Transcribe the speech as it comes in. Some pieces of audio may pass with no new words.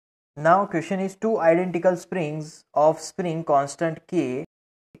Now question is, two identical springs of spring constant K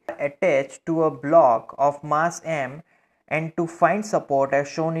attached to a block of mass m, and to find support as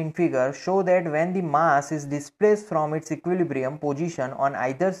shown in figure, show that when the mass is displaced from its equilibrium position on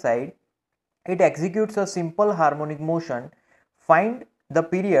either side, it executes a simple harmonic motion. Find the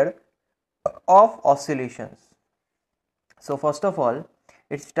period of oscillations. So first of all,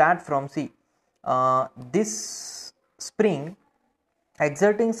 it starts from this spring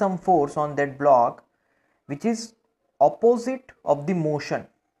exerting some force on that block which is opposite of the motion,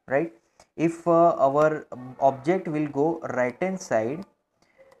 right? If our object will go right hand side,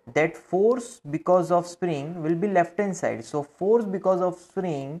 that force because of spring will be left hand side. So force because of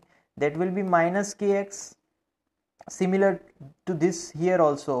spring, that will be minus kx. Similar to this here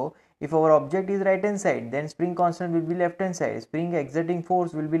also, if our object is right hand side, then spring constant will be left hand side, spring exerting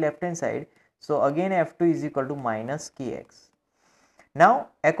force will be left hand side. So again F2 is equal to minus kx. Now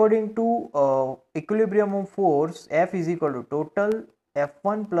according to equilibrium of force, F is equal to total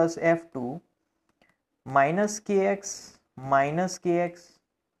F1 plus F2 minus kx minus kx.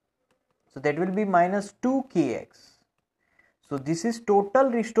 So that will be minus 2 kx. So this is total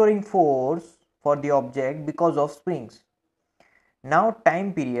restoring force for the object because of springs. Now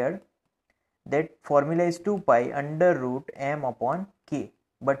time period, that formula is 2 pi under root m upon k.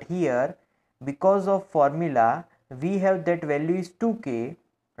 But here because of formula we have that value is 2k,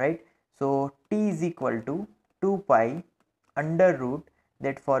 right? So t is equal to 2 pi under root,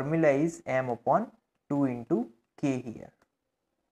 that formula is m upon 2 into k here.